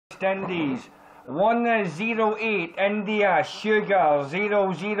West Indies. 108 India Sugar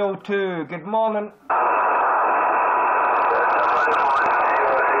 002. Good morning.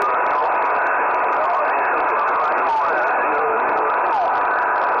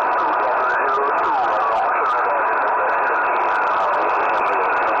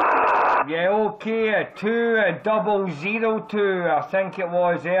 Yeah, okay, 2002, I think it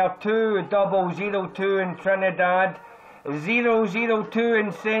was there, 2002 in Trinidad, 002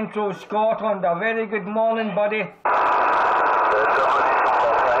 in Central Scotland. A very good morning, buddy.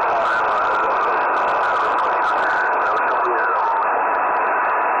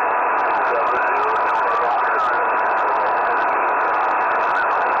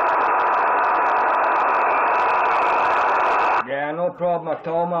 Yeah, no problem at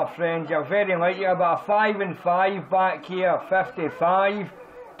all, my friend. You're very late. You're about 5 and 5 back here, 55.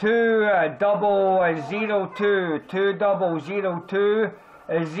 2002, 2002,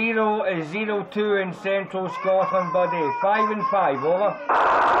 002 in Central Scotland, buddy. 5 and 5, over.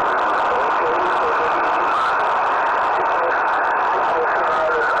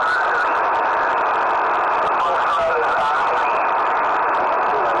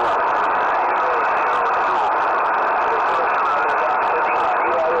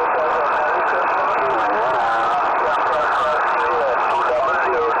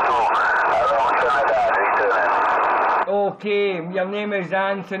 Okay, your name is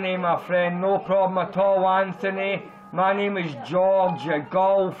Anthony, my friend. No problem at all, Anthony. My name is George,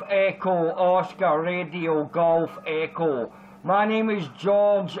 Golf Echo, Oscar Radio, Golf Echo. My name is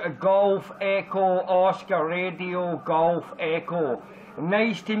George, Golf Echo, Oscar Radio, Golf Echo.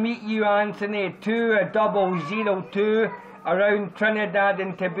 Nice to meet you, Anthony. 2002 around Trinidad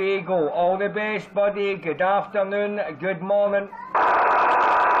and Tobago. All the best, buddy. Good afternoon, good morning.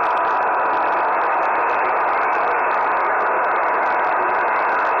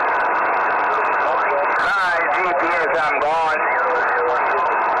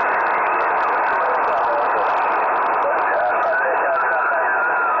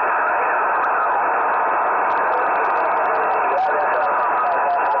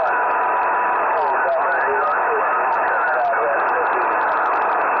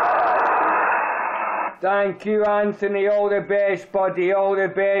 Thank you, Anthony. All the best, buddy. All the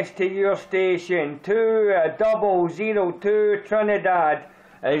best to your station. 2002 Trinidad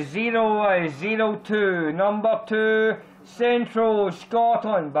 002. Number 2 Central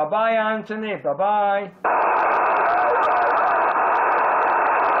Scotland. Bye bye, Anthony. Bye bye.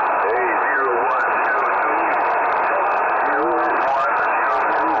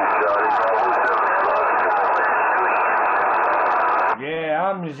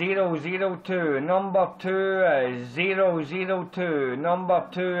 I'm 002, number 2 002, number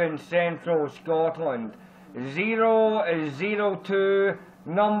 2 in Central Scotland. 002,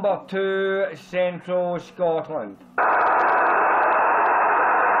 number 2, Central Scotland.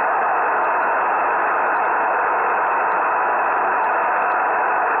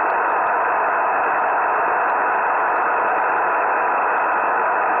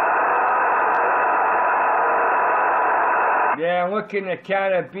 Yeah, I'm looking at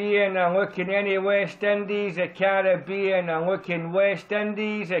Caribbean, I'm looking any West Indies, the Caribbean, I'm looking West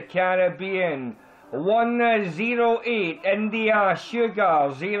Indies, the Caribbean. 108 India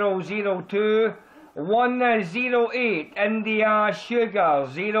Sugar 002. 108 India Sugar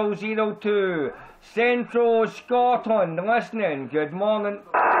 002. Central Scotland listening. Good morning.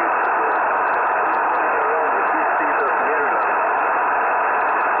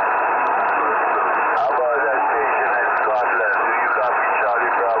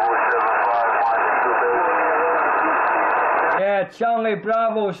 Charlie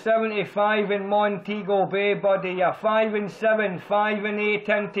Bravo 75 in Montego Bay, buddy. You're 5 and 7, 5 and 8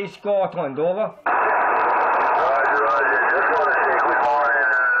 into Scotland, over. Roger, roger. Just want to say good morning.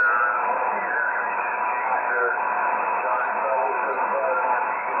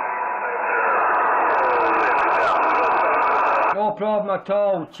 No problem at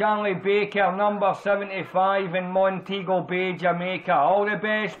all. Charlie Baker, number 75 in Montego Bay, Jamaica. All the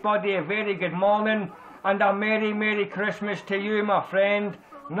best, buddy. A very good morning. And a Merry, Merry Christmas to you, my friend.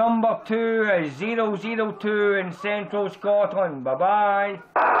 Number 2 002 in Central Scotland. Bye-bye.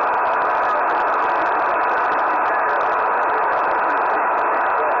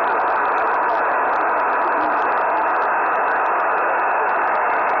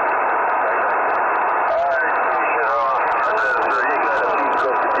 Charlie Bravo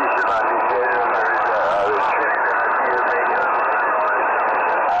 75.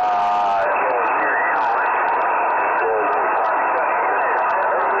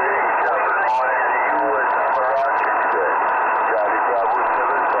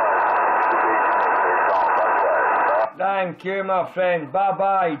 Thank you, my friend.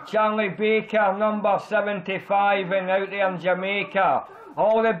 Bye-bye. Charlie Baker, number 75, and out there in Jamaica.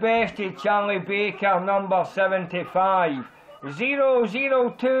 All the best to Charlie Baker, number 75.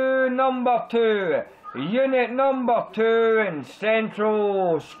 002, number 2. Unit number 2 in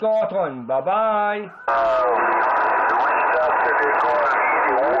Central Scotland. Bye-bye.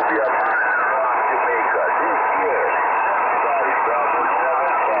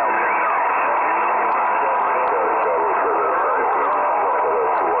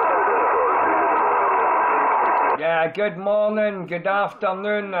 Yeah, good morning, good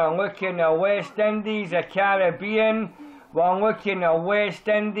afternoon. I'm looking at West Indies, the Caribbean. We're looking at West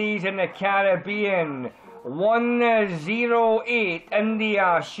Indies and the Caribbean. 108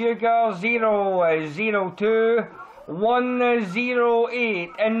 India, sugar 002. 108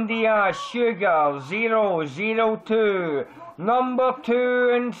 India, sugar 002. Number 2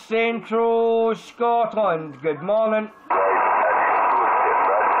 in Central Scotland. Good morning.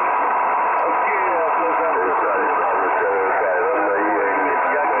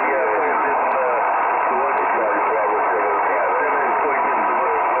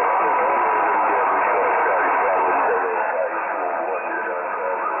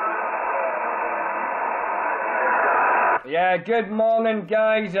 Yeah, good morning,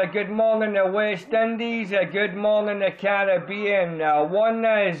 guys. Good morning, the West Indies. Good morning, the Caribbean.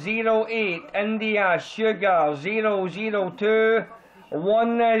 108 India, sugar 002.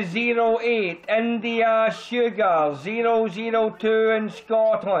 108 India, sugar 002 in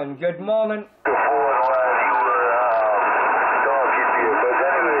Scotland. Good morning.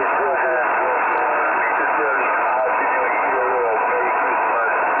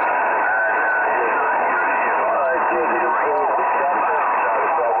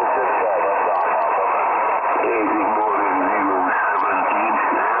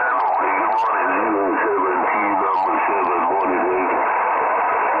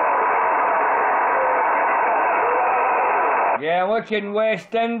 Yeah, looking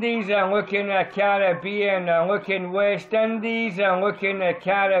West Indies, I'm looking at Caribbean, I'm looking West Indies, I'm looking at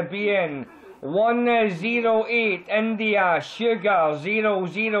Caribbean. 108 India, sugar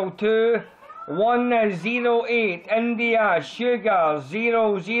 002. 108 India, sugar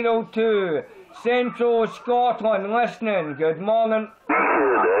 002. Central Scotland listening, good morning.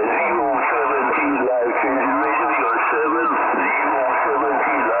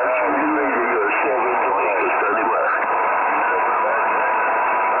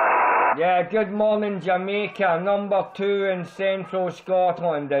 Yeah, good morning, Jamaica, number 2 in Central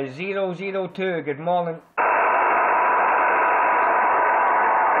Scotland, 002, good morning.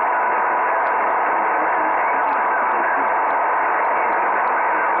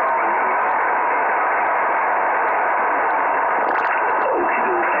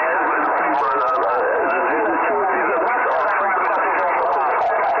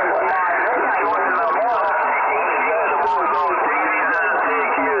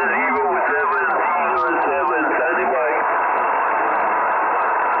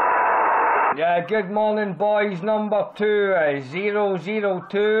 Yeah, good morning, boys. Number 2,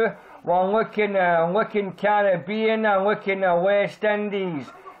 002. Well, I'm looking Caribbean. I'm looking at West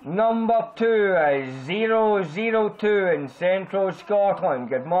Indies. Number 2, 002 in Central Scotland.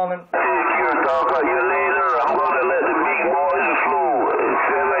 Good morning. Take care, talk to you later. I'm gonna let the big boys flow.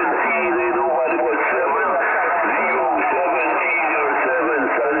 17, ain't nobody but 7. 01707,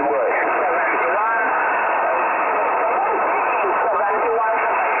 Sunny Boy.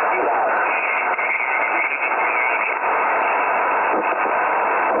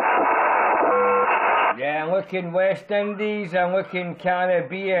 Yeah, I'm looking West Indies, I'm looking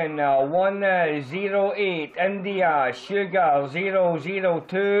Caribbean, 108 India, sugar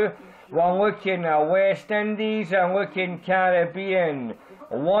 002. Well, I'm looking West Indies, I'm looking Caribbean,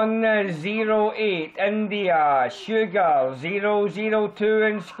 108 India, sugar 002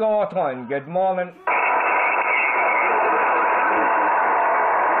 in Scotland. Good morning.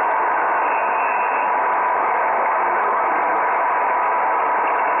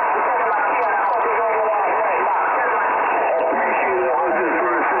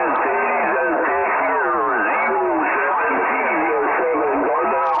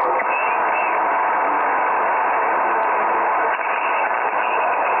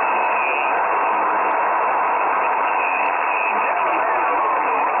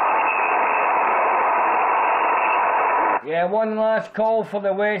 Yeah, one last call for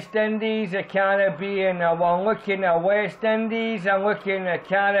the West Indies, the Caribbean. We're looking at West Indies, I'm looking at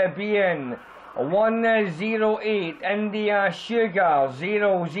Caribbean. 108 India, sugar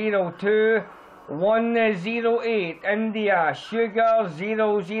 002. 108 India, sugar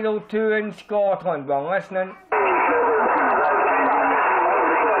 002 in Scotland. We're listening.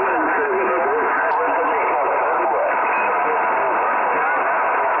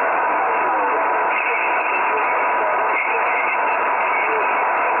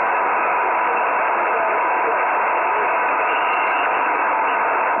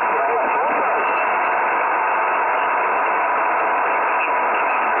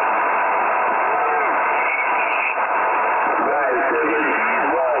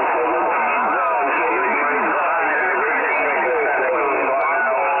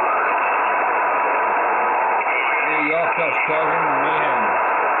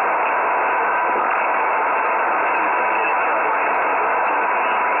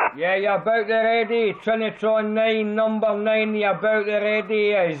 Yeah, you're about there, Eddie. Trinitron 9, number 9, you're about there,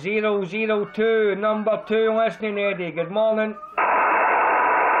 Eddie. 002, number 2, listening, Eddie. Good morning.